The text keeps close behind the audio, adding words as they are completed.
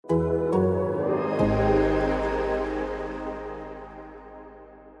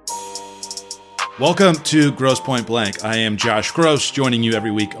Welcome to Gross Point Blank. I am Josh Gross, joining you every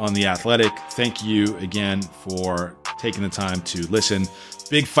week on The Athletic. Thank you again for taking the time to listen.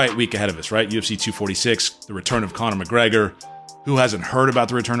 Big fight week ahead of us, right? UFC 246, the return of Conor McGregor. Who hasn't heard about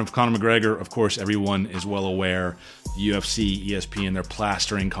the return of Conor McGregor? Of course, everyone is well aware. The UFC, ESPN, they're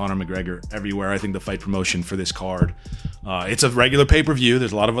plastering Conor McGregor everywhere. I think the fight promotion for this card, it's a regular pay-per-view.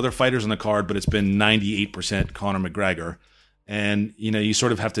 There's a lot of other fighters on the card, but it's been 98% Conor McGregor. And, you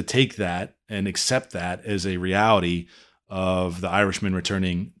sort of have to take that and accept that as a reality of the Irishman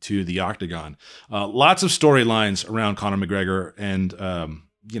returning to the octagon. Lots of storylines around Conor McGregor. And,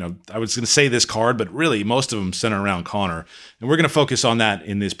 I was going to say this card, but really most of them center around Conor. And we're going to focus on that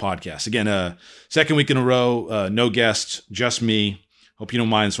in this podcast. Again, second week in a row, no guests, just me. Hope you don't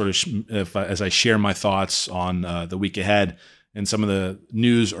mind as I share my thoughts on the week ahead and some of the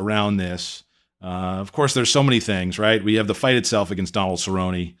news around this. Of course, there's so many things, right? We have the fight itself against Donald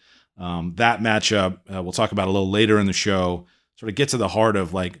Cerrone. That matchup, we'll talk about a little later in the show, sort of get to the heart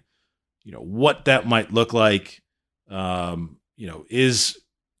of what that might look like. Is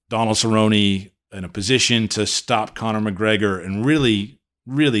Donald Cerrone in a position to stop Conor McGregor and really,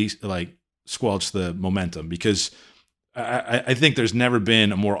 really squelch the momentum? Because I think there's never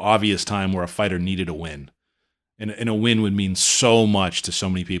been a more obvious time where a fighter needed a win. And a win would mean so much to so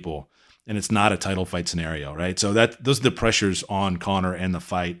many people. And it's not a title fight scenario, right? So those are the pressures on Conor and the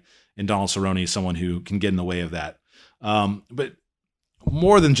fight. And Donald Cerrone is someone who can get in the way of that. But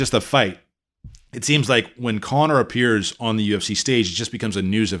more than just a fight, it seems like when Conor appears on the UFC stage, it just becomes a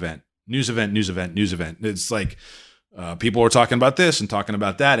news event. News event. It's like people are talking about this and talking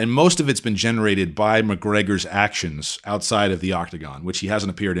about that. And most of it's been generated by McGregor's actions outside of the octagon, which he hasn't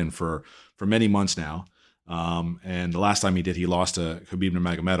appeared in for many months now. And the last time he did, he lost to Khabib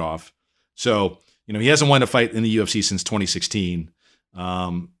Nurmagomedov. So, he hasn't won a fight in the UFC since 2016.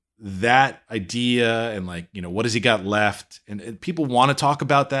 That idea and what has he got left? And people want to talk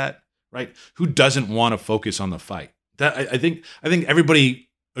about that, right? Who doesn't want to focus on the fight? That I think everybody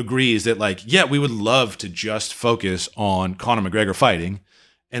agrees that we would love to just focus on Conor McGregor fighting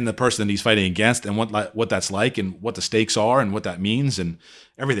and the person that he's fighting against and what that's like and what the stakes are and what that means and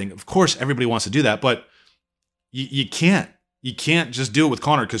everything. Of course, everybody wants to do that, but you can't. You can't just do it with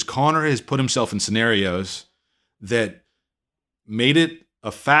Conor because Conor has put himself in scenarios that made it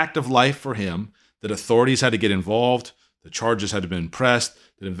a fact of life for him that authorities had to get involved, the charges had to be pressed,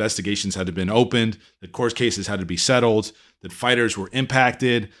 that investigations had to be opened, that court cases had to be settled, that fighters were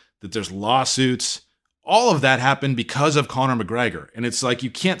impacted, that there's lawsuits. All of that happened because of Conor McGregor. And it's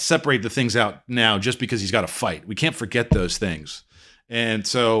you can't separate the things out now just because he's got a fight. We can't forget those things. And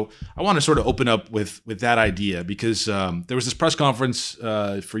so I want to sort of open up with that idea because there was this press conference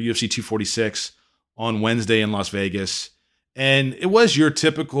for UFC 246 on Wednesday in Las Vegas. And it was your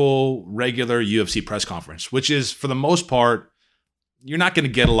typical regular UFC press conference, which is, for the most part, you're not going to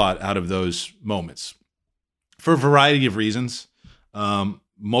get a lot out of those moments for a variety of reasons.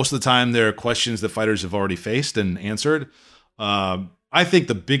 Most of the time, there are questions that fighters have already faced and answered. I think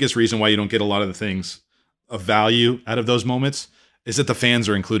the biggest reason why you don't get a lot of the things of value out of those moments is that the fans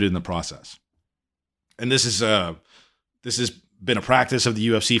are included in the process. And this has been a practice of the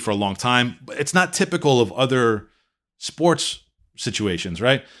UFC for a long time, but it's not typical of other sports situations,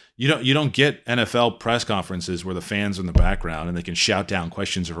 right? You don't get NFL press conferences where the fans are in the background and they can shout down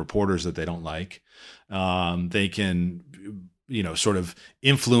questions of reporters that they don't like. They can, sort of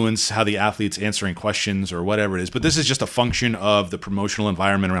influence how the athlete's answering questions or whatever it is. But this is just a function of the promotional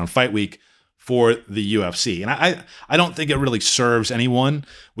environment around Fight Week for the UFC. And I don't think it really serves anyone,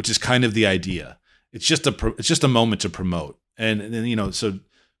 which is kind of the idea. It's just a moment to promote. And so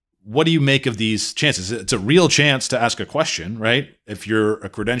what do you make of these chances? It's a real chance to ask a question, right? If you're a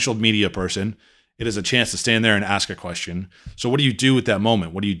credentialed media person, it is a chance to stand there and ask a question. So what do you do with that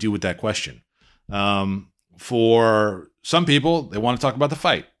moment? What do you do with that question? For some people, they want to talk about the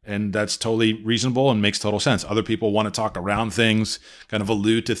fight, and that's totally reasonable and makes total sense. Other people want to talk around things, kind of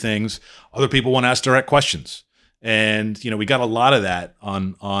allude to things. Other people want to ask direct questions. And, we got a lot of that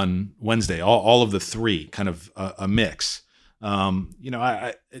on Wednesday, all of the three, kind of a mix.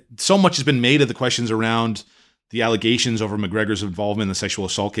 So much has been made of the questions around the allegations over McGregor's involvement in the sexual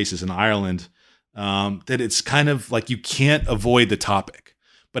assault cases in Ireland, that it's kind of you can't avoid the topic.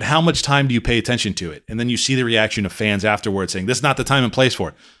 But how much time do you pay attention to it? And then you see the reaction of fans afterwards saying, this is not the time and place for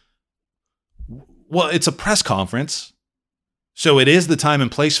it. Well, it's a press conference, so it is the time and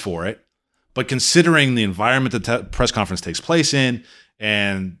place for it. But considering the environment that the press conference takes place in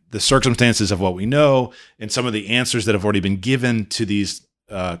and the circumstances of what we know and some of the answers that have already been given to these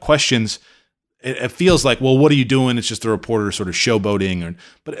questions, it feels like, well, what are you doing? It's just a reporter sort of showboating,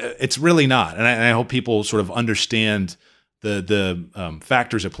 but it's really not. And I hope people sort of understand the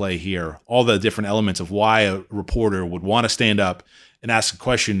factors at play here, all the different elements of why a reporter would want to stand up and ask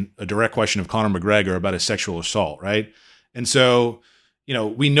a direct question of Conor McGregor about a sexual assault, right? And so,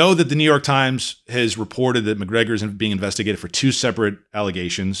 we know that the New York Times has reported that McGregor is being investigated for 2 separate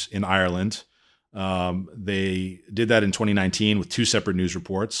allegations in Ireland. They did that in 2019 with 2 separate news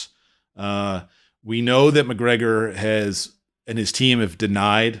reports. We know that McGregor and his team have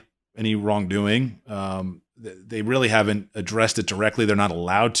denied any wrongdoing. They really haven't addressed it directly. They're not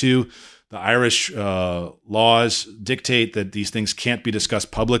allowed to. The Irish laws dictate that these things can't be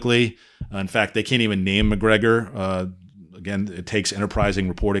discussed publicly. In fact, they can't even name McGregor. Again, it takes enterprising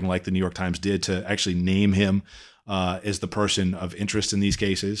reporting like the New York Times did to actually name him as the person of interest in these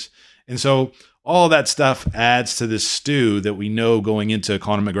cases. And so all of that stuff adds to this stew that we know going into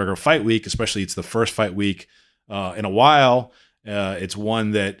Conor McGregor fight week, especially it's the first fight week in a while. It's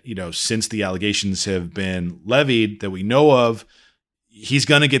one that, since the allegations have been levied that we know of, he's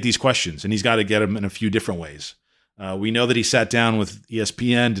going to get these questions, and he's got to get them in a few different ways. We know that he sat down with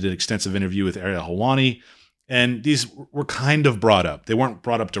ESPN, did an extensive interview with Ariel Helwani, and these were kind of brought up. They weren't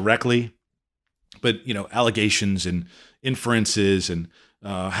brought up directly, but, allegations and inferences and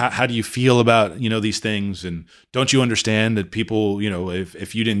how do you feel about, these things? And don't you understand that people,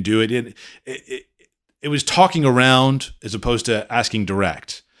 if you didn't do it, it was talking around as opposed to asking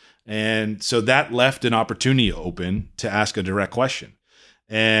direct. And so that left an opportunity open to ask a direct question.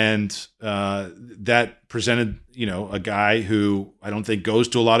 And that presented, a guy who I don't think goes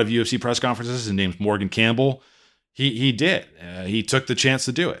to a lot of UFC press conferences. His name's Morgan Campbell. He did. He took the chance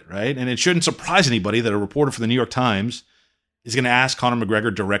to do it, right? And it shouldn't surprise anybody that a reporter for the New York Times is going to ask Conor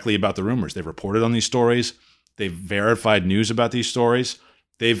McGregor directly about the rumors. They've reported on these stories. They've verified news about these stories.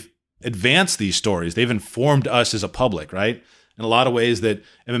 They've advanced these stories. They've informed us as a public, right? In a lot of ways that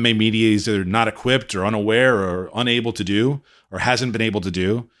MMA media is either not equipped or unaware or unable to do or hasn't been able to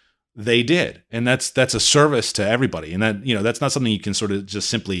do. They did. And that's a service to everybody. And that, that's not something you can sort of just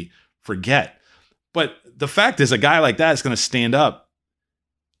simply forget. But the fact is, a guy like that is going to stand up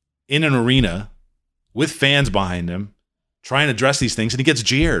in an arena with fans behind him, try and address these things, and he gets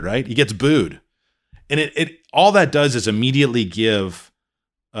jeered, right? He gets booed. And it all that does is immediately give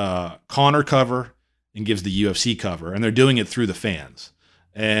Conor cover and gives the UFC cover, and they're doing it through the fans.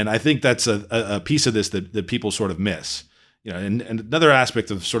 And I think that's a piece of this that people sort of miss. And another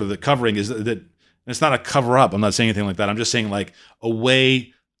aspect of sort of the covering is that it's not a cover up. I'm not saying anything like that. I'm just saying like a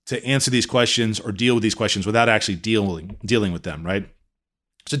way to answer these questions or deal with these questions without actually dealing with them, right?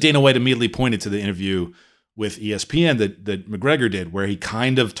 So Dana White immediately pointed to the interview with ESPN that McGregor did, where he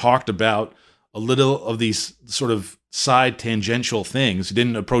kind of talked about a little of these sort of side tangential things. He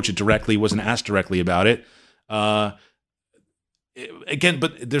didn't approach it directly, wasn't asked directly about it. Again,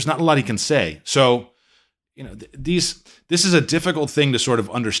 but there's not a lot he can say. So, this is a difficult thing to sort of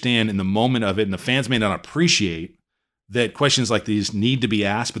understand in the moment of it, and the fans may not appreciate that questions like these need to be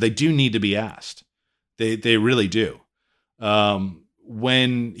asked, but they do need to be asked. They really do.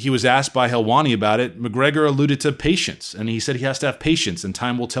 When he was asked by Helwani about it, McGregor alluded to patience, and he said he has to have patience, and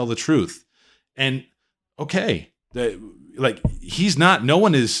time will tell the truth. And okay, he's not. No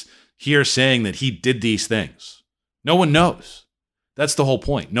one is here saying that he did these things. No one knows. That's the whole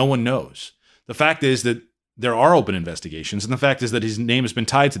point. No one knows. The fact is that there are open investigations, and the fact is that his name has been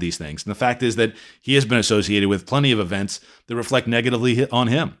tied to these things, and the fact is that he has been associated with plenty of events that reflect negatively on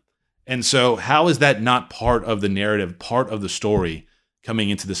him. And so how is that not part of the narrative, part of the story coming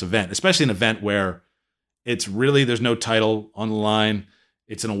into this event, especially an event where it's really, there's no title on the line.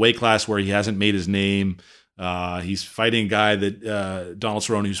 It's in a weight class where he hasn't made his name. He's fighting a guy that Donald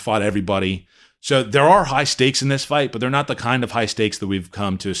Cerrone, who's fought everybody. So there are high stakes in this fight, but they're not the kind of high stakes that we've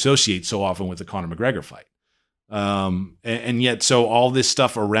come to associate so often with the Conor McGregor fight. And yet, so all this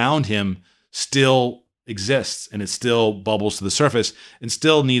stuff around him still exists, and it still bubbles to the surface and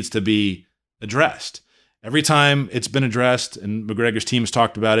still needs to be addressed. Every time it's been addressed and McGregor's team has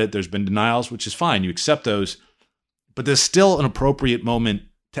talked about it, there's been denials, which is fine. You accept those, but there's still an appropriate moment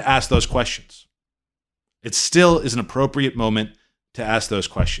to ask those questions. It still is an appropriate moment to ask those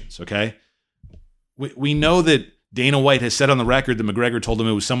questions, okay? We know that Dana White has said on the record that McGregor told him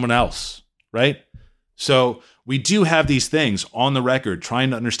it was someone else, right? So we do have these things on the record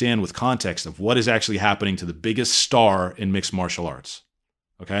trying to understand with context of what is actually happening to the biggest star in mixed martial arts,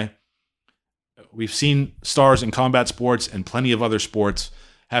 okay? We've seen stars in combat sports and plenty of other sports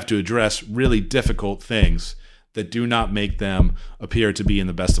have to address really difficult things that do not make them appear to be in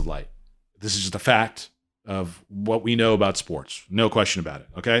the best of light. This is just a fact of what we know about sports. No question about it,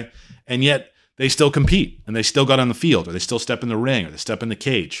 okay? And yet they still compete and they still got on the field, or they still step in the ring, or they step in the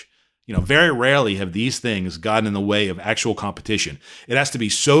cage. Very rarely have these things gotten in the way of actual competition. It has to be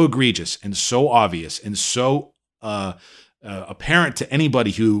so egregious and so obvious and so apparent to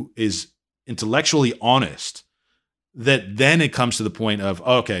anybody who is intellectually honest that then it comes to the point of,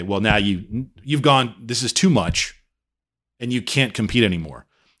 okay, well, now you've gone, this is too much, and you can't compete anymore.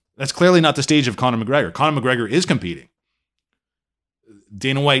 That's clearly not the stage of Conor McGregor. Conor McGregor is competing.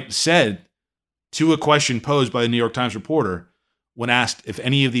 Dana White said to a question posed by the New York Times reporter when asked if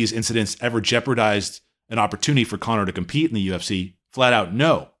any of these incidents ever jeopardized an opportunity for Conor to compete in the UFC, flat out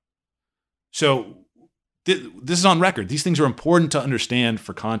no. So this is on record. These things are important to understand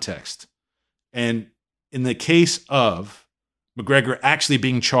for context. And in the case of McGregor actually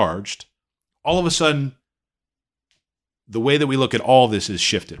being charged, all of a sudden, the way that we look at all this is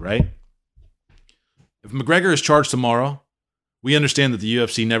shifted, right? If McGregor is charged tomorrow, we understand that the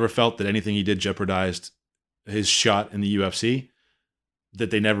UFC never felt that anything he did jeopardized his shot in the UFC, that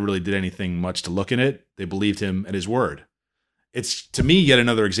they never really did anything much to look in it. They believed him at his word. It's, to me, yet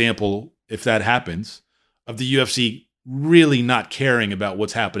another example, if that happens, of the UFC really not caring about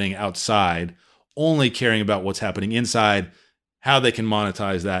what's happening outside, only caring about what's happening inside, how they can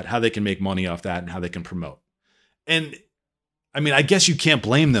monetize that, how they can make money off that, and how they can promote. And I mean, I guess you can't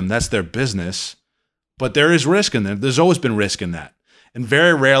blame them. That's their business. But there is risk in that. There's always been risk in that. And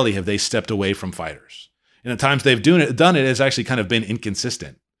very rarely have they stepped away from fighters. And the times they've done it has actually kind of been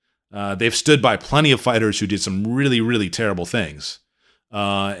inconsistent. They've stood by plenty of fighters who did some really, really terrible things,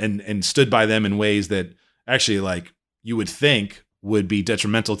 and stood by them in ways that actually, like, you would think would be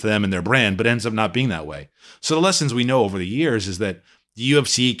detrimental to them and their brand, but ends up not being that way. So the lessons we know over the years is that the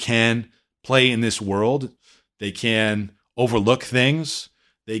UFC can play in this world. They can overlook things.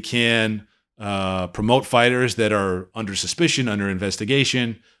 They can promote fighters that are under suspicion, under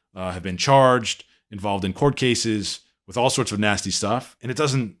investigation, have been charged, involved in court cases with all sorts of nasty stuff, and it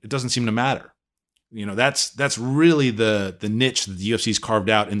doesn't seem to matter. That's really the niche that the UFC's carved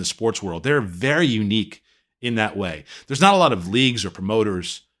out in the sports world. They're very unique in that way. There's not a lot of leagues or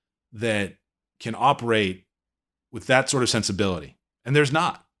promoters that can operate with that sort of sensibility, and there's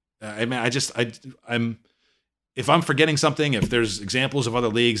not. I mean, I'm if I'm forgetting something, if there's examples of other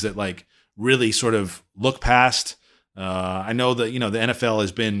leagues that like really sort of look past. I know that the NFL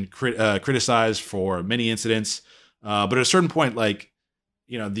has been criticized for many incidents, but at a certain point, like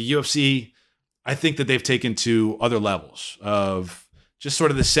the UFC, I think that they've taken to other levels of just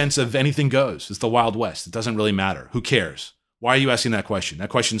sort of the sense of anything goes. It's the Wild West. It doesn't really matter. Who cares? Why are you asking that question? That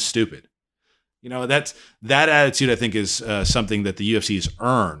question's stupid. That attitude, I think, is something that the UFC has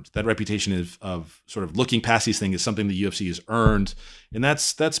earned. That reputation of sort of looking past these things is something the UFC has earned, and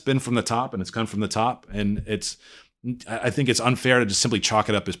that's been from the top, and it's come from the top, and I think it's unfair to just simply chalk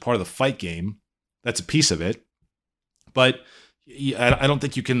it up as part of the fight game. That's a piece of it, but I don't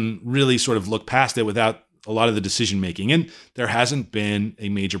think you can really sort of look past it without a lot of the decision making, and there hasn't been a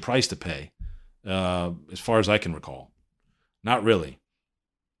major price to pay, as far as I can recall. Not really.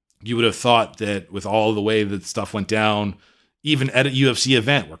 You would have thought that with all the way that stuff went down, even at a UFC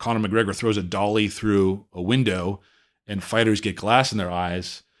event where Conor McGregor throws a dolly through a window and fighters get glass in their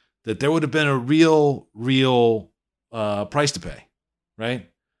eyes, that there would have been a real price to pay, right?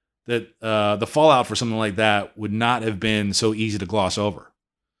 That the fallout for something like that would not have been so easy to gloss over.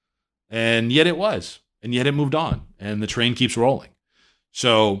 And yet it was. And yet it moved on. And the train keeps rolling.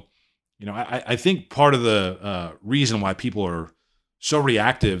 So, I think part of the reason why people are so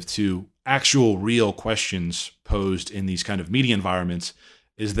reactive to actual real questions posed in these kind of media environments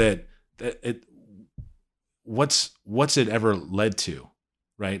is that what's it ever led to,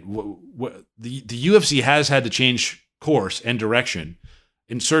 right? The UFC has had to change course and direction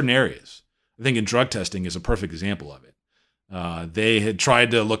in certain areas. I think in drug testing is a perfect example of it. They had tried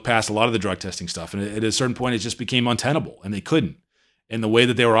to look past a lot of the drug testing stuff, and at a certain point it just became untenable, and they couldn't. And the way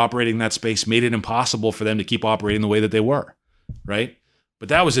that they were operating in that space made it impossible for them to keep operating the way that they were. Right. But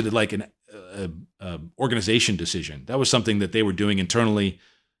that was like an organization decision. That was something that they were doing internally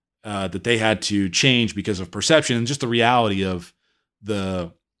that they had to change because of perception and just the reality of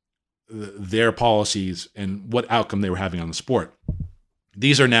their policies and what outcome they were having on the sport.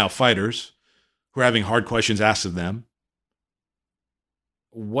 These are now fighters who are having hard questions asked of them.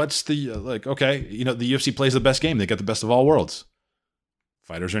 What's the okay, the UFC plays the best game. They got the best of all worlds.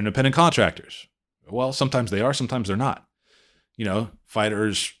 Fighters are independent contractors. Well, sometimes they are, sometimes they're not.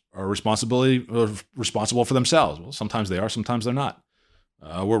 Fighters are responsible for themselves. Well, sometimes they are, sometimes they're not.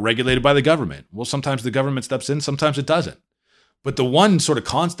 We're regulated by the government. Well, sometimes the government steps in, sometimes it doesn't. But the one sort of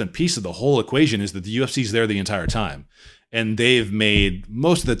constant piece of the whole equation is that the UFC is there the entire time. And they've made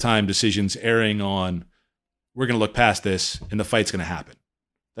most of the time decisions erring on, we're going to look past this and the fight's going to happen.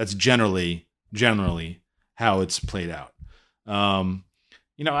 That's generally how it's played out. I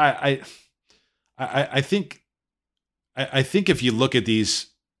think if you look at these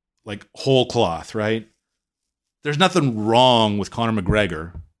like whole cloth, right? There's nothing wrong with Conor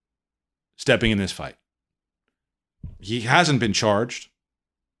McGregor stepping in this fight. He hasn't been charged.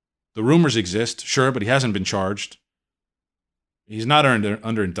 The rumors exist, sure, but he hasn't been charged. He's not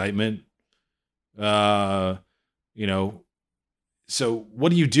under indictment. So what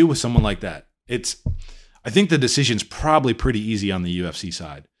do you do with someone like that? I think the decision's probably pretty easy on the UFC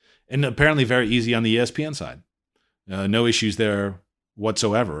side, and apparently very easy on the ESPN side. No issues there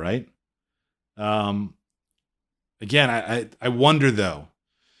whatsoever, right? Again, I wonder though,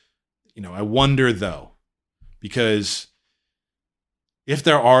 because if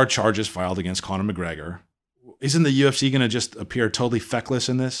there are charges filed against Conor McGregor, isn't the UFC going to just appear totally feckless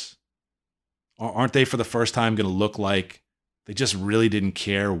in this? Aren't they for the first time going to look like they just really didn't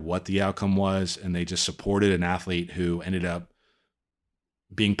care what the outcome was and they just supported an athlete who ended up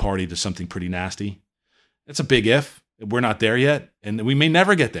being party to something pretty nasty? It's a big if. We're not there yet, and we may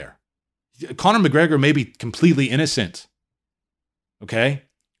never get there. Conor McGregor may be completely innocent, okay?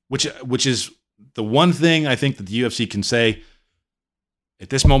 Which is the one thing I think that the UFC can say at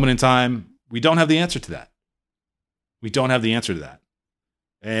this moment in time. We don't have the answer to that.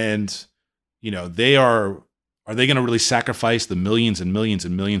 And, are they going to really sacrifice the millions and millions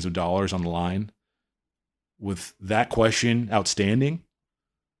and millions of dollars on the line with that question outstanding?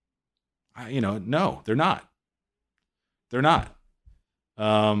 No, they're not. They've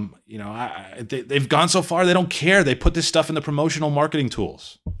gone so far, they don't care. They put this stuff in the promotional marketing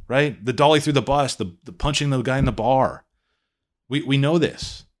tools, right? The dolly through the bus, the punching the guy in the bar. We know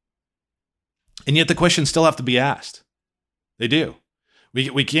this. And yet the questions still have to be asked. They do.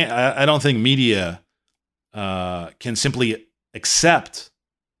 We can't, I don't think media can simply accept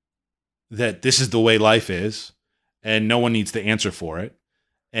that this is the way life is and no one needs to answer for it.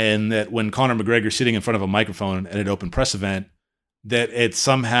 And that when Conor McGregor's sitting in front of a microphone at an open press event, that it's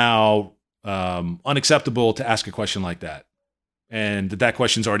somehow unacceptable to ask a question like that. And that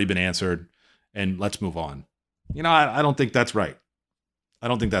question's already been answered and let's move on. I don't think that's right.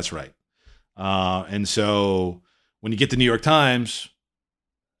 And so when you get the New York Times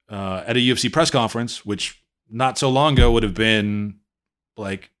at a UFC press conference, which not so long ago would have been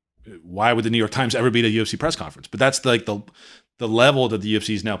like, why would the New York Times ever be at a UFC press conference? But that's like the level that the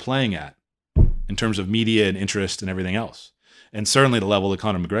UFC is now playing at in terms of media and interest and everything else. And certainly the level that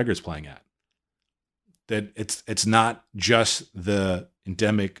Conor McGregor is playing at. That it's not just the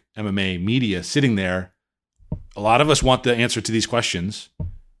endemic MMA media sitting there. A lot of us want the answer to these questions,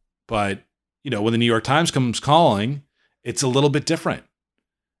 but when the New York Times comes calling, it's a little bit different.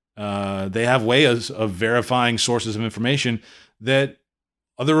 They have ways of verifying sources of information that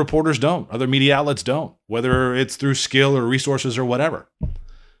other reporters don't, other media outlets don't, whether it's through skill or resources or whatever.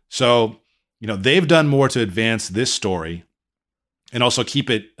 So, they've done more to advance this story and also keep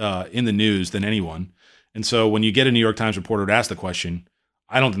it in the news than anyone. And so when you get a New York Times reporter to ask the question,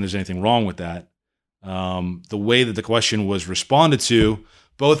 I don't think there's anything wrong with that. The way that the question was responded to,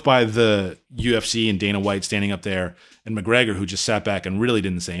 both by the UFC and Dana White standing up there and McGregor, who just sat back and really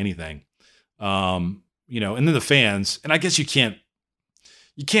didn't say anything. And then the fans, and I guess you can't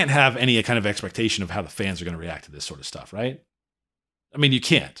have any kind of expectation of how the fans are going to react to this sort of stuff, right? I mean, you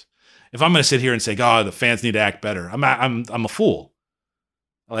can't. If I'm going to sit here and say, "God, the fans need to act better," I'm a fool.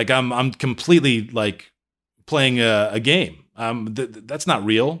 Like I'm completely like playing a game. That's not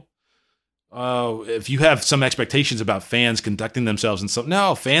real. If you have some expectations about fans conducting themselves and so,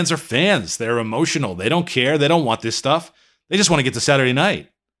 no, fans are fans. They're emotional. They don't care. They don't want this stuff. They just want to get to Saturday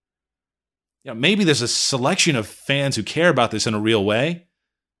night. Maybe there's a selection of fans who care about this in a real way,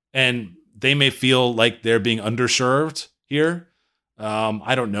 and they may feel like they're being underserved here.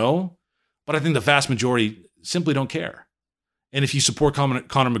 I don't know, but I think the vast majority simply don't care. And if you support Conor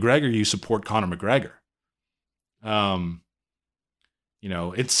McGregor, you support Conor McGregor.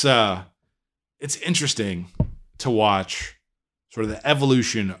 It's interesting to watch sort of the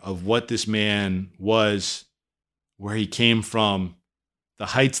evolution of what this man was, where he came from, the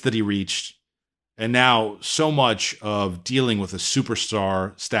heights that he reached, and now so much of dealing with a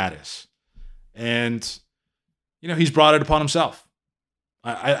superstar status. And, he's brought it upon himself.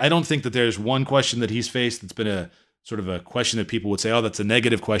 I don't think that there's one question that he's faced that's been a sort of a question that people would say, oh, that's a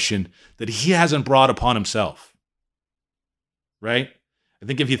negative question, that he hasn't brought upon himself. Right? I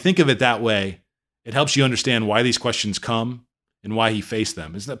think if you think of it that way, it helps you understand why these questions come and why he faced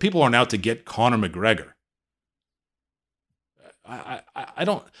them. Is that people aren't out to get Conor McGregor. I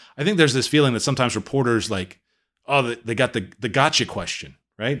don't. I think there's this feeling that sometimes reporters like, oh, they got the gotcha question,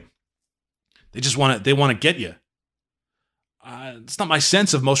 right? They just want to get you. It's not my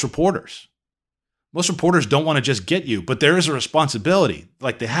sense of most reporters. Most reporters don't want to just get you, but there is a responsibility.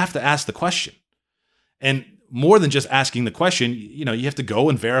 Like they have to ask the question. And more than just asking the question, you have to go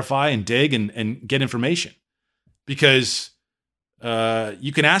and verify and dig and get information. Because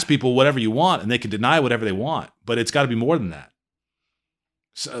you can ask people whatever you want and they can deny whatever they want, but it's got to be more than that.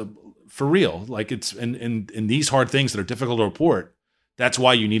 So for real, like it's in these hard things that are difficult to report, that's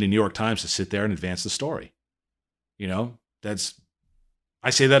why you need a New York Times to sit there and advance the story. I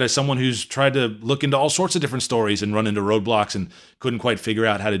say that as someone who's tried to look into all sorts of different stories and run into roadblocks and couldn't quite figure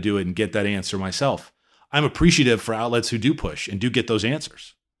out how to do it and get that answer myself. I'm appreciative for outlets who do push and do get those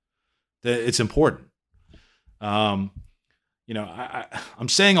answers. It's important. I'm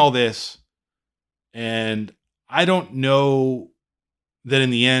saying all this, and I don't know that in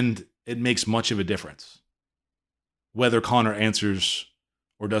the end it makes much of a difference whether Conor answers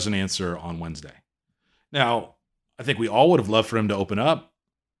or doesn't answer on Wednesday. Now, I think we all would have loved for him to open up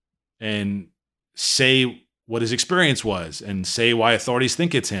and say what his experience was and say why authorities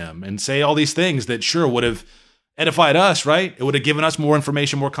think it's him and say all these things that sure would have edified us, right? It would have given us more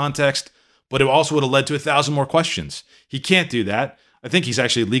information, more context, but it also would have led to 1,000 more questions. He can't do that. I think he's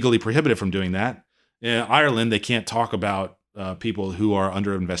actually legally prohibited from doing that. In Ireland, they can't talk about people who are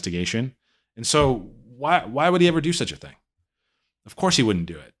under investigation. And so why would he ever do such a thing? Of course he wouldn't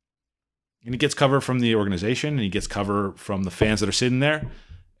do it. And he gets cover from the organization and he gets cover from the fans that are sitting there.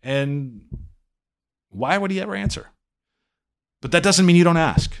 And why would he ever answer? But that doesn't mean you don't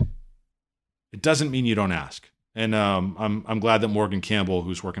ask. It doesn't mean you don't ask. And I'm glad that Morgan Campbell,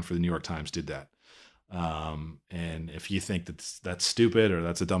 who's working for the New York Times, did that. And if you think that's stupid or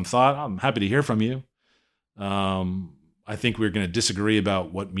that's a dumb thought, I'm happy to hear from you. I think we're going to disagree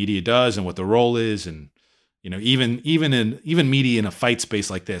about what media does and what the role is, and even media in a fight space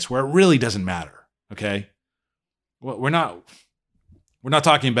like this, where it really doesn't matter. Okay, well, we're not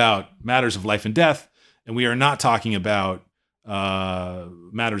talking about matters of life and death, and we are not talking about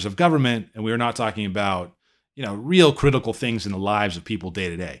matters of government, and we are not talking about real critical things in the lives of people day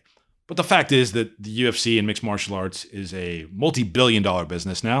to day. But the fact is that the UFC and mixed martial arts is a multi-billion-dollar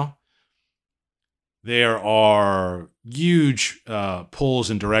business now. There are huge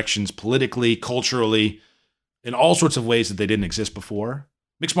pulls and directions politically, culturally, in all sorts of ways that they didn't exist before.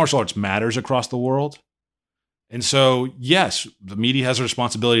 Mixed martial arts matters across the world. And so, yes, the media has a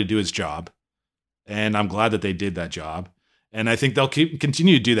responsibility to do its job. And I'm glad that they did that job. And I think they'll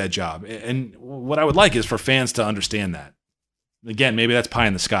continue to do that job. And what I would like is for fans to understand that. Again, maybe that's pie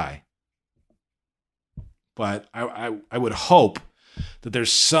in the sky. But I would hope that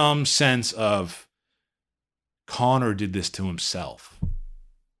there's some sense of Conor did this to himself.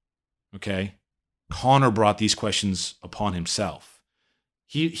 Okay? Conor brought these questions upon himself.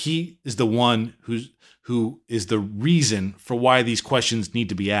 He is the one who is the reason for why these questions need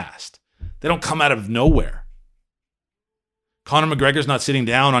to be asked. They don't come out of nowhere. Conor McGregor's not sitting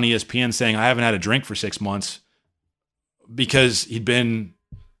down on ESPN saying, I haven't had a drink for 6 months, because he'd been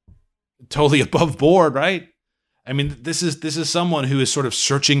totally above board, right? I mean, this is someone who is sort of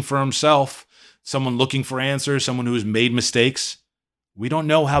searching for himself, someone looking for answers, someone who has made mistakes. We don't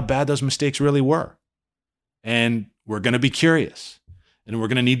know how bad those mistakes really were. And we're going to be curious. And we're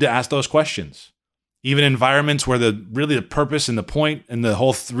going to need to ask those questions. Even in environments where the purpose and the point and the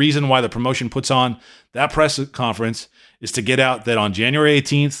whole reason why the promotion puts on that press conference is to get out that on January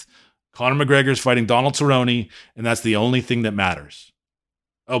 18th, Conor McGregor is fighting Donald Cerrone, and that's the only thing that matters.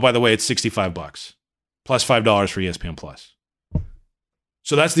 Oh, by the way, it's $65 plus $5 for ESPN Plus.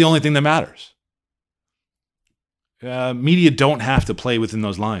 So that's the only thing that matters. Media don't have to play within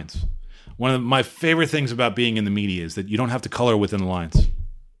those lines. One of my favorite things about being in the media is that you don't have to color within the lines.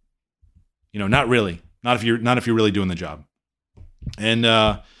 Not really. Not if you're really doing the job. And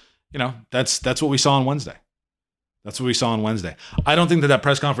that's what we saw on Wednesday. That's what we saw on Wednesday. I don't think that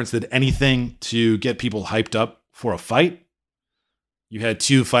press conference did anything to get people hyped up for a fight. You had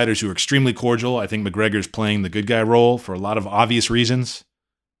two fighters who were extremely cordial. I think McGregor's playing the good guy role for a lot of obvious reasons.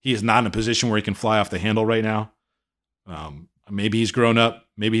 He is not in a position where he can fly off the handle right now. Maybe he's grown up.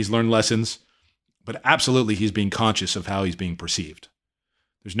 Maybe he's learned lessons. But absolutely, he's being conscious of how he's being perceived.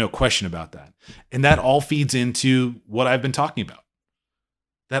 There's no question about that. And that all feeds into what I've been talking about.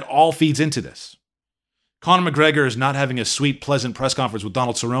 That all feeds into this. Conor McGregor is not having a sweet, pleasant press conference with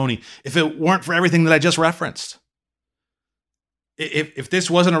Donald Cerrone if it weren't for everything that I just referenced. If this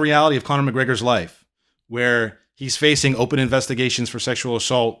wasn't a reality of Conor McGregor's life, where he's facing open investigations for sexual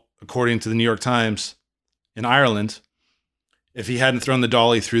assault, according to the New York Times, in Ireland, if he hadn't thrown the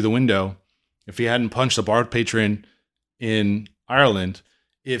dolly through the window, if he hadn't punched the bar patron in Ireland,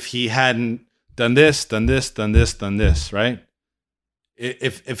 if he hadn't done this, right?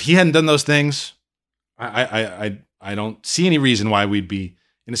 If he hadn't done those things, I don't see any reason why we'd be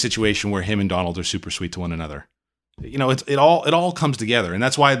in a situation where him and Donald are super sweet to one another. It all comes together, and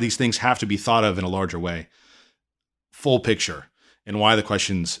that's why these things have to be thought of in a larger way, full picture, and why the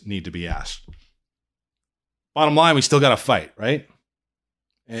questions need to be asked. Bottom line, we still got to fight, right?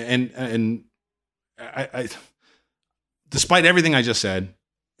 And I, despite everything I just said,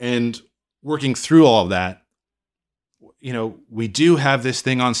 and working through all of that, we do have this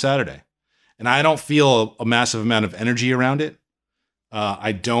thing on Saturday, and I don't feel a massive amount of energy around it.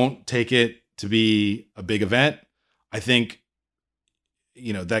 I don't take it to be a big event. I think,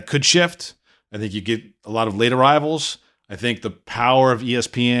 that could shift. I think you get a lot of late arrivals. I think the power of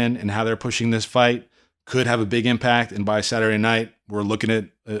ESPN and how they're pushing this fight could have a big impact. And by Saturday night, we're looking at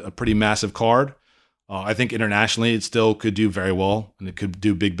a pretty massive card. I think internationally, it still could do very well, and it could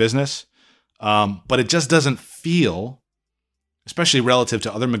do big business. But it just doesn't feel, especially relative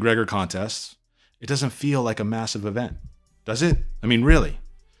to other McGregor contests, it doesn't feel like a massive event, does it? I mean, really,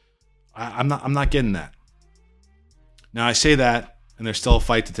 I'm not getting that. Now, I say that, and there's still a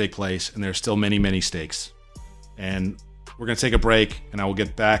fight to take place, and there's still many, many stakes. And we're going to take a break, and I will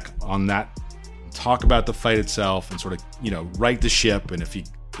get back on that, talk about the fight itself, and sort of, right the ship. And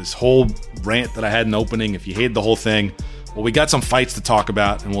this whole rant that I had in the opening, if you hated the whole thing, well, we got some fights to talk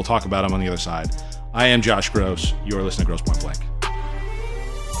about, and we'll talk about them on the other side. I am Josh Gross. You're listening to Gross Point Blank.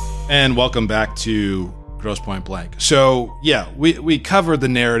 And welcome back to Gross Point Blank. So, yeah, we covered the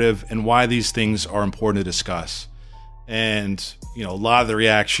narrative and why these things are important to discuss. And, a lot of the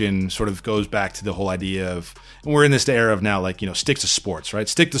reaction sort of goes back to the whole idea of, and we're in this era of now, stick to sports, right?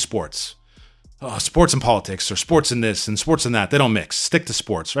 Stick to sports. Sports and politics, or sports and this and sports and that. They don't mix. Stick to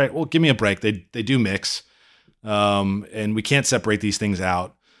sports, right? Well, give me a break. They do mix. And we can't separate these things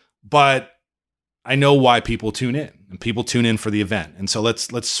out. But I know why people tune in, and people tune in for the event. And so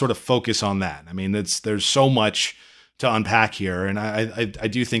let's sort of focus on that. I mean, there's so much to unpack here. And I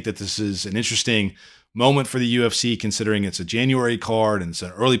do think that this is an interesting moment for the UFC, considering it's a January card and it's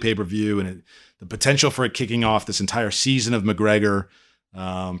an early pay-per-view, and the potential for it kicking off this entire season of McGregor,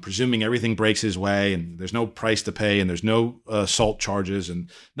 presuming everything breaks his way and there's no price to pay and there's no assault charges and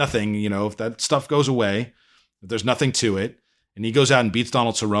nothing, if that stuff goes away, if there's nothing to it, and he goes out and beats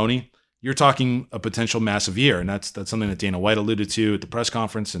Donald Cerrone, you're talking a potential massive year. And that's something that Dana White alluded to at the press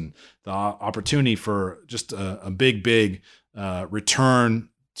conference, and the opportunity for just a big return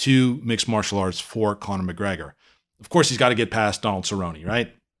to mixed martial arts for Conor McGregor. Of course, he's got to get past Donald Cerrone,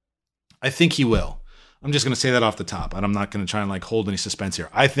 right? I think he will. I'm just going to say that off the top, and I'm not going to try and hold any suspense here.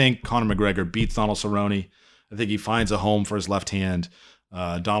 I think Conor McGregor beats Donald Cerrone. I think he finds a home for his left hand.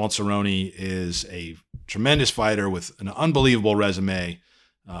 Donald Cerrone is a tremendous fighter with an unbelievable resume.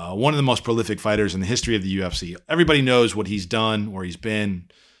 One of the most prolific fighters in the history of the UFC. Everybody knows what he's done, where he's been.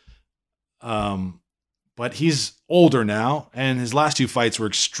 But he's older now, and his last two fights were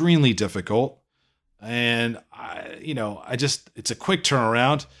extremely difficult. And it's a quick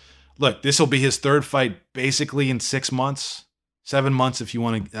turnaround. Look, this will be his third fight basically in 6 months, 7 months if you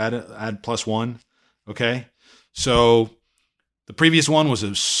want to add +1. Okay, so the previous one was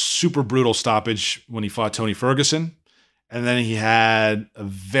a super brutal stoppage when he fought Tony Ferguson. And then he had a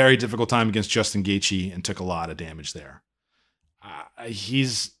very difficult time against Justin Gaethje and took a lot of damage there.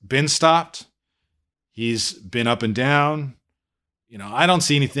 He's been stopped. He's been up and down. I don't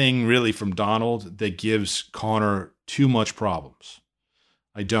see anything really from Donald that gives Conor too much problems.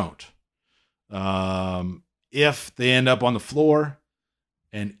 I don't. If they end up on the floor,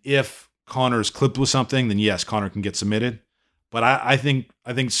 and if Conor is clipped with something, then yes, Conor can get submitted. But I think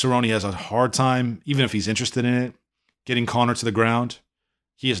Cerrone has a hard time, even if he's interested in it, getting Conor to the ground.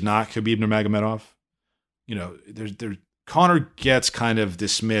 He is not Khabib Nurmagomedov. Conor gets kind of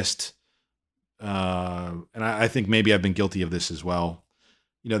dismissed, and I think maybe I've been guilty of this as well.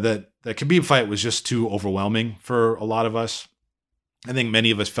 That Khabib fight was just too overwhelming for a lot of us. I think many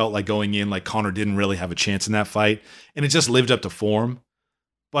of us felt like going in, like Conor didn't really have a chance in that fight, and it just lived up to form.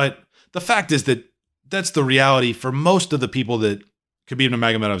 But the fact is that that's the reality for most of the people that Khabib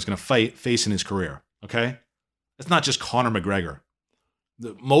Nurmagomedov is going to face in his career. Okay. It's not just Conor McGregor.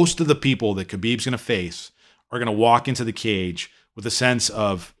 Most of the people that Khabib's going to face are going to walk into the cage with a sense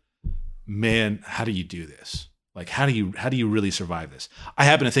of, man, how do you do this? How do you really survive this? I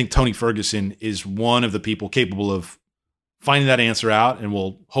happen to think Tony Ferguson is one of the people capable of finding that answer out, and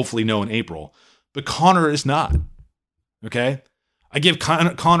we'll hopefully know in April. But Conor is not. Okay? I give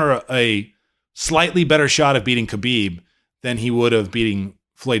Conor a slightly better shot of beating Khabib than he would have beating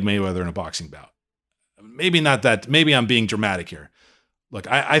Floyd Mayweather in a boxing bout. Maybe not that. Maybe I'm being dramatic here. Look,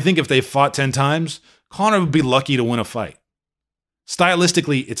 I think if they fought 10 times, Conor would be lucky to win a fight.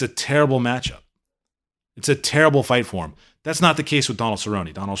 Stylistically, it's a terrible matchup. It's a terrible fight for him. That's not the case with Donald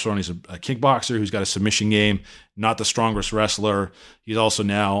Cerrone. Donald Cerrone's a kickboxer who's got a submission game, not the strongest wrestler. He's also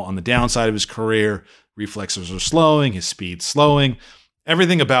now on the downside of his career. Reflexes are slowing, his speed's slowing.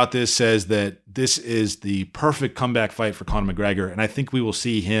 Everything about this says that this is the perfect comeback fight for Conor McGregor, and I think we will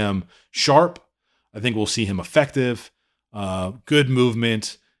see him sharp. I think we'll see him effective, good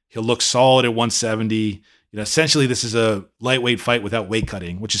movement. He'll look solid at 170. Essentially, this is a lightweight fight without weight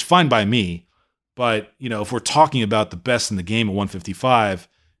cutting, which is fine by me. But, if we're talking about the best in the game at 155,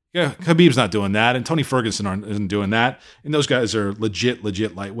 Khabib's not doing that, and Tony Ferguson isn't doing that, and those guys are legit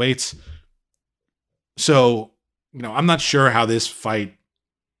lightweights. So, I'm not sure how this fight,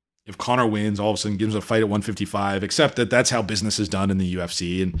 if Conor wins, all of a sudden gives a fight at 155, except that that's how business is done in the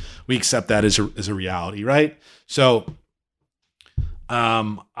UFC, and we accept that as a reality, right? So,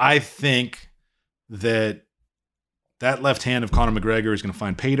 I think that left hand of Conor McGregor is going to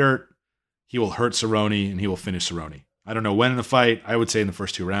find pay dirt. He will hurt Cerrone, and he will finish Cerrone. I don't know when in the fight. I would say in the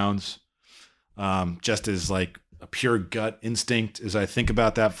first 2 rounds. Just as like a pure gut instinct as I think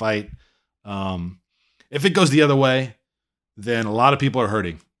about that fight. If it goes the other way, then a lot of people are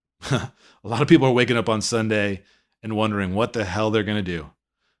hurting. A lot of people are waking up on Sunday and wondering what the hell they're going to do.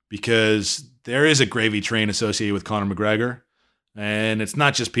 Because there is a gravy train associated with Conor McGregor. And it's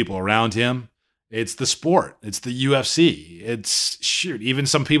not just people around him. It's the sport. It's the UFC. Even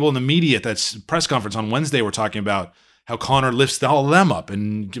some people in the media at that press conference on Wednesday were talking about how Conor lifts all of them up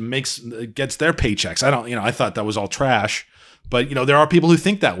and gets their paychecks. I thought that was all trash, but there are people who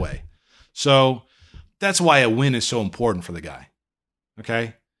think that way. So that's why a win is so important for the guy.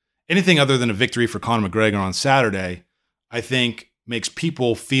 Okay? Anything other than a victory for Conor McGregor on Saturday, I think makes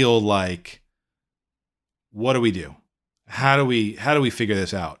people feel like, what do we do? How do we figure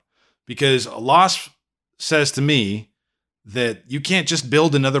this out? Because a loss says to me that you can't just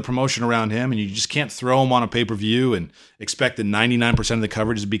build another promotion around him, and you just can't throw him on a pay-per-view and expect that 99% of the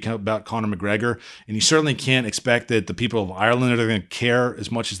coverage is about Conor McGregor. And you certainly can't expect that the people of Ireland are going to care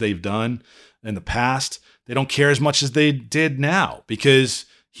as much as they've done in the past. They don't care as much as they did now because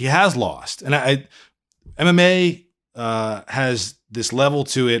he has lost. And MMA has this level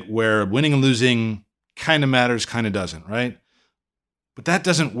to it where winning and losing kind of matters, kind of doesn't, right? But that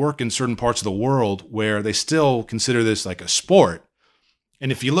doesn't work in certain parts of the world where they still consider this like a sport.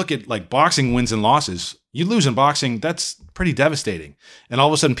 And if you look at like boxing wins and losses, you lose in boxing, that's pretty devastating. And all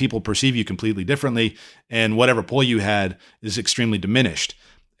of a sudden people perceive you completely differently, and whatever pull you had is extremely diminished.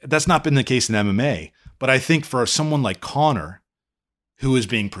 That's not been the case in MMA. But I think for someone like Conor, who is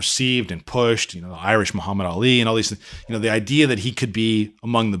being perceived and pushed, the Irish Muhammad Ali and all these things, the idea that he could be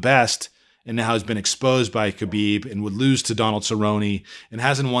among the best and now has been exposed by Khabib and would lose to Donald Cerrone and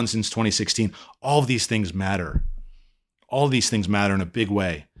hasn't won since 2016. All of these things matter. All of these things matter in a big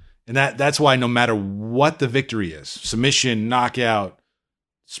way. And that's why no matter what the victory is, submission, knockout,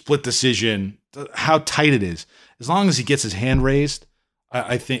 split decision, how tight it is, as long as he gets his hand raised,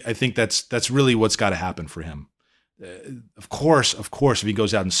 I think that's really what's got to happen for him. Of course, if he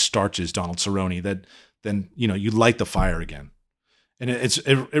goes out and starches Donald Cerrone, then you light the fire again. And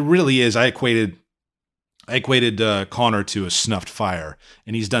it really is. I equated Conor to a snuffed fire,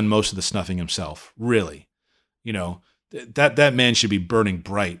 and he's done most of the snuffing himself. Really, that man should be burning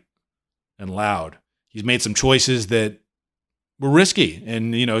bright and loud. He's made some choices that were risky,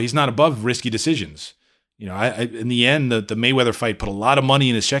 and he's not above risky decisions. In the end, the Mayweather fight put a lot of money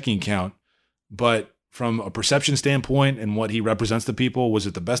in his checking account, but from a perception standpoint and what he represents to people, was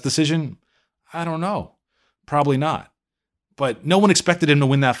it the best decision? I don't know. Probably not. But no one expected him to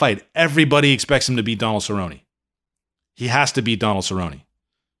win that fight. Everybody expects him to beat Donald Cerrone. He has to beat Donald Cerrone.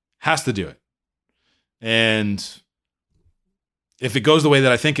 Has to do it. And if it goes the way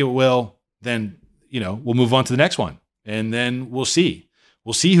that I think it will, then, we'll move on to the next one. And then we'll see.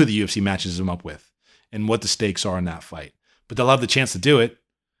 We'll see who the UFC matches him up with and what the stakes are in that fight. But they'll have the chance to do it.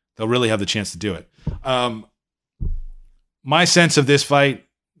 They'll really have the chance to do it. My sense of this fight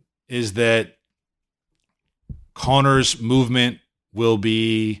is that Conor's movement will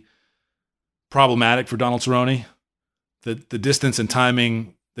be problematic for Donald Cerrone. The distance and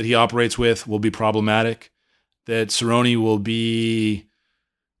timing that he operates with will be problematic. That Cerrone will be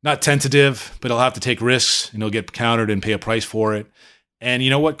not tentative, but he'll have to take risks, and he'll get countered and pay a price for it. And you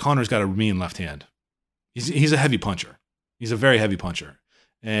know what? Conor's got a mean left hand. He's a heavy puncher. He's a very heavy puncher.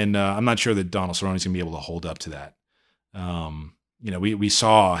 And I'm not sure that Donald Cerrone's going to be able to hold up to that. We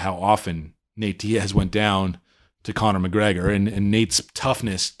saw how often Nate Diaz went down to Conor McGregor, and Nate's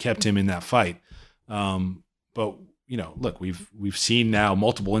toughness kept him in that fight. But look, we've seen now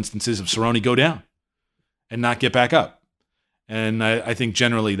multiple instances of Cerrone go down and not get back up, and I think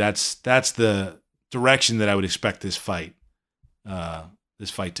generally that's the direction that I would expect this fight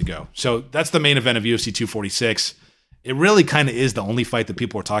to go. So that's the main event of UFC 246. It really kind of is the only fight that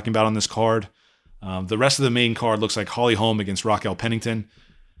people are talking about on this card. The rest of the main card looks like Holly Holm against Raquel Pennington.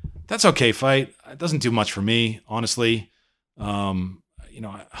 That's okay fight. It doesn't do much for me, honestly.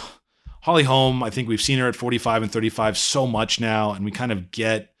 Holly Holm, I think we've seen her at 45 and 35 so much now, and we kind of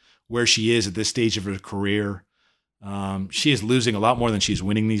get where she is at this stage of her career. She is losing a lot more than she's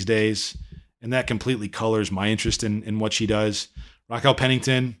winning these days, and that completely colors my interest in what she does. Raquel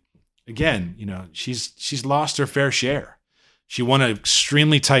Pennington, again, she's lost her fair share. She won an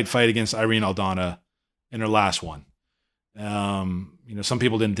extremely tight fight against Irene Aldana in her last one. Some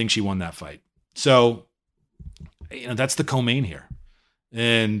people didn't think she won that fight. So, that's the co-main here.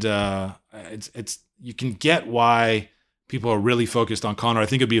 And it's you can get why people are really focused on Conor. I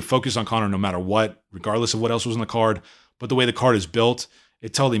think it'd be a focus on Conor no matter what, regardless of what else was on the card. But the way the card is built,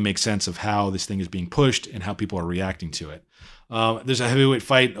 it totally makes sense of how this thing is being pushed and how people are reacting to it. There's a heavyweight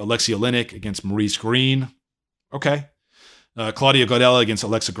fight, Alexia Oleinik against Maurice Green. Okay. Claudia Gaudella against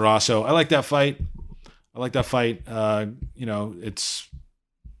Alexa Grasso. I like that fight.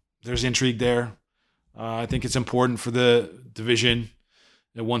 There's intrigue there. I think it's important for the division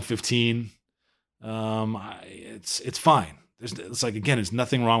at 115. It's fine. There's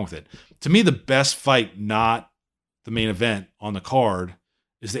nothing wrong with it. To me, the best fight, not the main event on the card,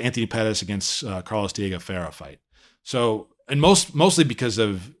 is the Anthony Pettis against Carlos Diego Ferreira fight. So, and mostly because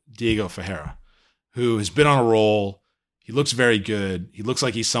of Diego Ferreira, who has been on a roll. He looks very good. He looks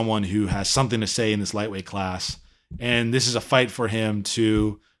like he's someone who has something to say in this lightweight class. And this is a fight for him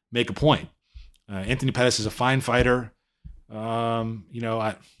to make a point. Anthony Pettis is a fine fighter. I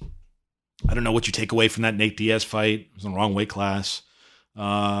don't know what you take away from that Nate Diaz fight. It was in the wrong weight class.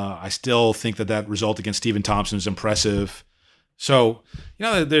 I still think that result against Stephen Thompson is impressive. So,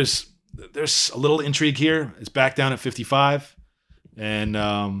 there's a little intrigue here. It's back down at 55. And,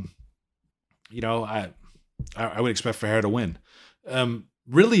 I would expect Ferreira to win.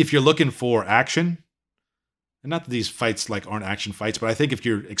 Really, if you're looking for action, and not that these fights aren't action fights, but I think if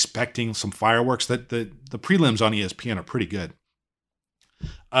you're expecting some fireworks, that the prelims on ESPN are pretty good.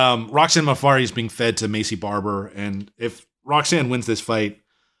 Roxanne Modafferi is being fed to Maycee Barber, and if Roxanne wins this fight,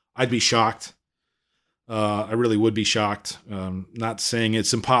 I'd be shocked. I really would be shocked. Not saying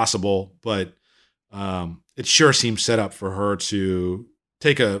it's impossible, but it sure seems set up for her to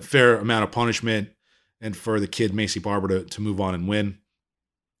take a fair amount of punishment and for the kid Maycee Barber to move on and win.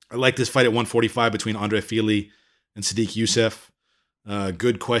 I like this fight at 145 between Andre Fili and Sadiq Youssef.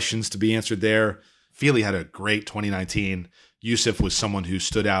 Good questions to be answered there. Fili had a great 2019. Youssef was someone who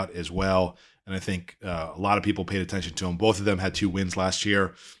stood out as well, and I think a lot of people paid attention to him. Both of them had 2 wins last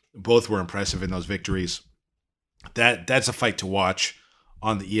year. Both were impressive in those victories. That's a fight to watch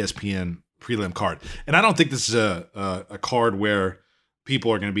on the ESPN prelim card. And I don't think this is a card where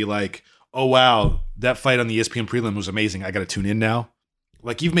people are going to be like, oh, wow, that fight on the ESPN prelim was amazing. I got to tune in now.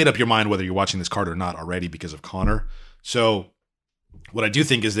 You've made up your mind whether you're watching this card or not already because of Conor. So what I do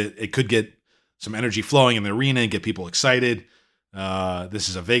think is that it could get some energy flowing in the arena and get people excited. This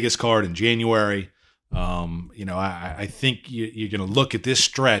is a Vegas card in January. I think you're going to look at this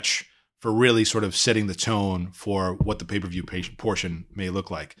stretch for really sort of setting the tone for what the pay-per-view portion may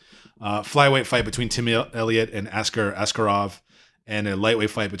look like. Flyweight fight between Tim Elliott and Askar Askarov, and a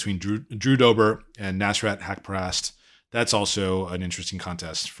lightweight fight between Drew Dober and Nasrat Haqparast. That's also an interesting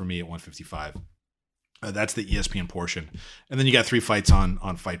contest for me at 155. That's the ESPN portion. And then you got 3 fights on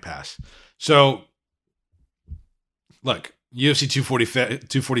Fight Pass. So, look, UFC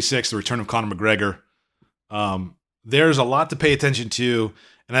 246, the return of Conor McGregor. There's a lot to pay attention to,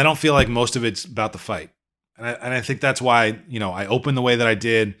 and I don't feel like most of it's about the fight. And I think that's why, I opened the way that I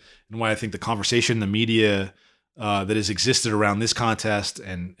did, and why I think the conversation in the media that has existed around this contest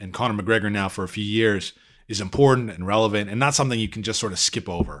and Conor McGregor now for a few years is important and relevant, and not something you can just sort of skip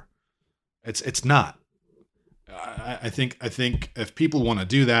over. It's not. I think if people want to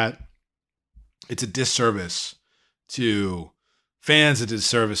do that, it's a disservice to fans, a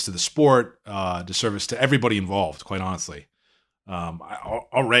disservice to the sport, disservice to everybody involved, quite honestly.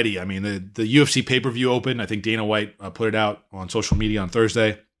 Already, I mean, the UFC pay-per-view opened. I think Dana White put it out on social media on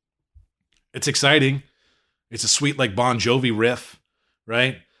Thursday. It's exciting. It's a sweet, Bon Jovi riff,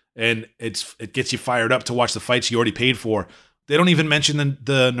 right? And it gets you fired up to watch the fights you already paid for. They don't even mention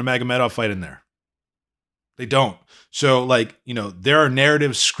the Nurmagomedov fight in there. They don't. So, there are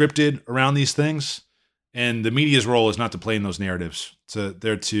narratives scripted around these things, And the media's role is not to play in those narratives.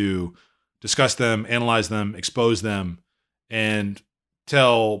 They're to discuss them, analyze them, expose them, and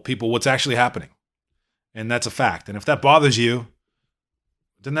tell people what's actually happening. And that's a fact. And if that bothers you,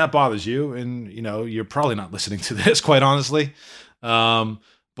 then that bothers you. And, you're probably not listening to this, quite honestly.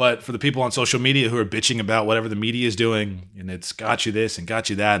 But for the people on social media who are bitching about whatever the media is doing, and it's got you this and got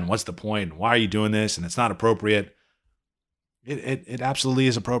you that, and what's the point? And why are you doing this? And it's not appropriate. It absolutely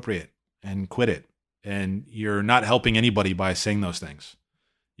is appropriate, and quit it. And you're not helping anybody by saying those things.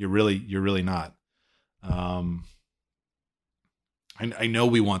 You're really not. I know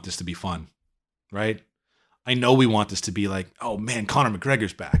we want this to be fun, right? I know we want this to be like, oh man, Conor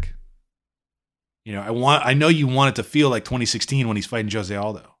McGregor's back. I know you want it to feel like 2016 when he's fighting Jose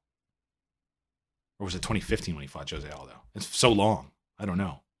Aldo. Or was it 2015 when he fought Jose Aldo? It's so long. I don't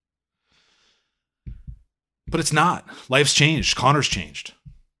know. But it's not. Life's changed. Conor's changed.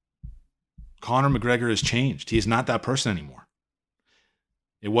 Conor McGregor has changed. He is not that person anymore.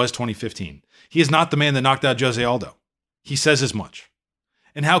 It was 2015. He is not the man that knocked out Jose Aldo. He says as much.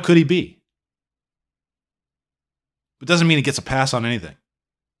 And how could he be? It doesn't mean he gets a pass on anything.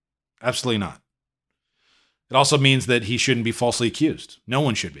 Absolutely not. It also means that he shouldn't be falsely accused. No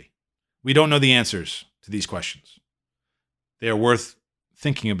one should be. We don't know the answers to these questions. They are worth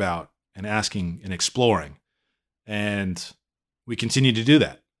thinking about and asking and exploring. And we continue to do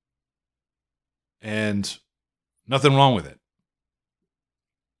that. And nothing wrong with it.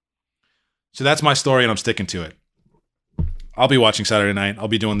 So that's my story, and I'm sticking to it. I'll be watching Saturday night. I'll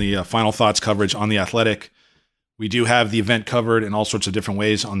be doing the final thoughts coverage on The Athletic. We do have the event covered in all sorts of different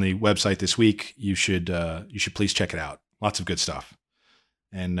ways on the website this week. You should please check it out. Lots of good stuff.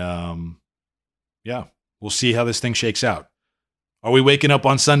 And we'll see how this thing shakes out. Are we waking up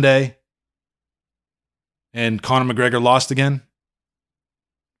on Sunday and Conor McGregor lost again?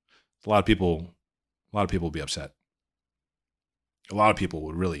 A lot of people will be upset. A lot of people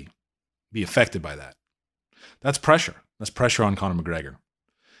would really be affected by that. That's pressure. That's pressure on Conor McGregor.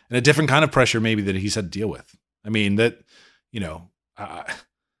 And a different kind of pressure maybe that he's had to deal with. I mean, I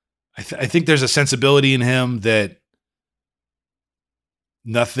think there's a sensibility in him that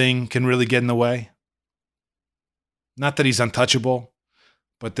nothing can really get in the way. Not that he's untouchable,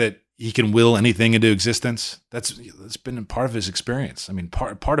 but that he can will anything into existence. That's been part of his experience. I mean,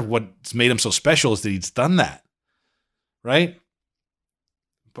 part of what's made him so special is that he's done that, right?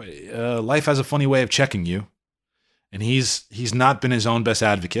 But life has a funny way of checking you, and he's not been his own best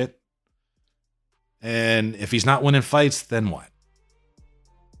advocate. And if he's not winning fights, then what?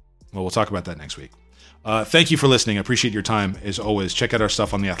 Well, we'll talk about that next week. Thank you for listening. I appreciate your time. As always, check out our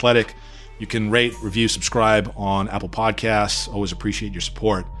stuff on The Athletic. You can rate, review, subscribe on Apple Podcasts. Always appreciate your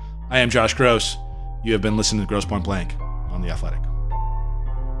support. I am Josh Gross. You have been listening to Gross Point Blank on The Athletic.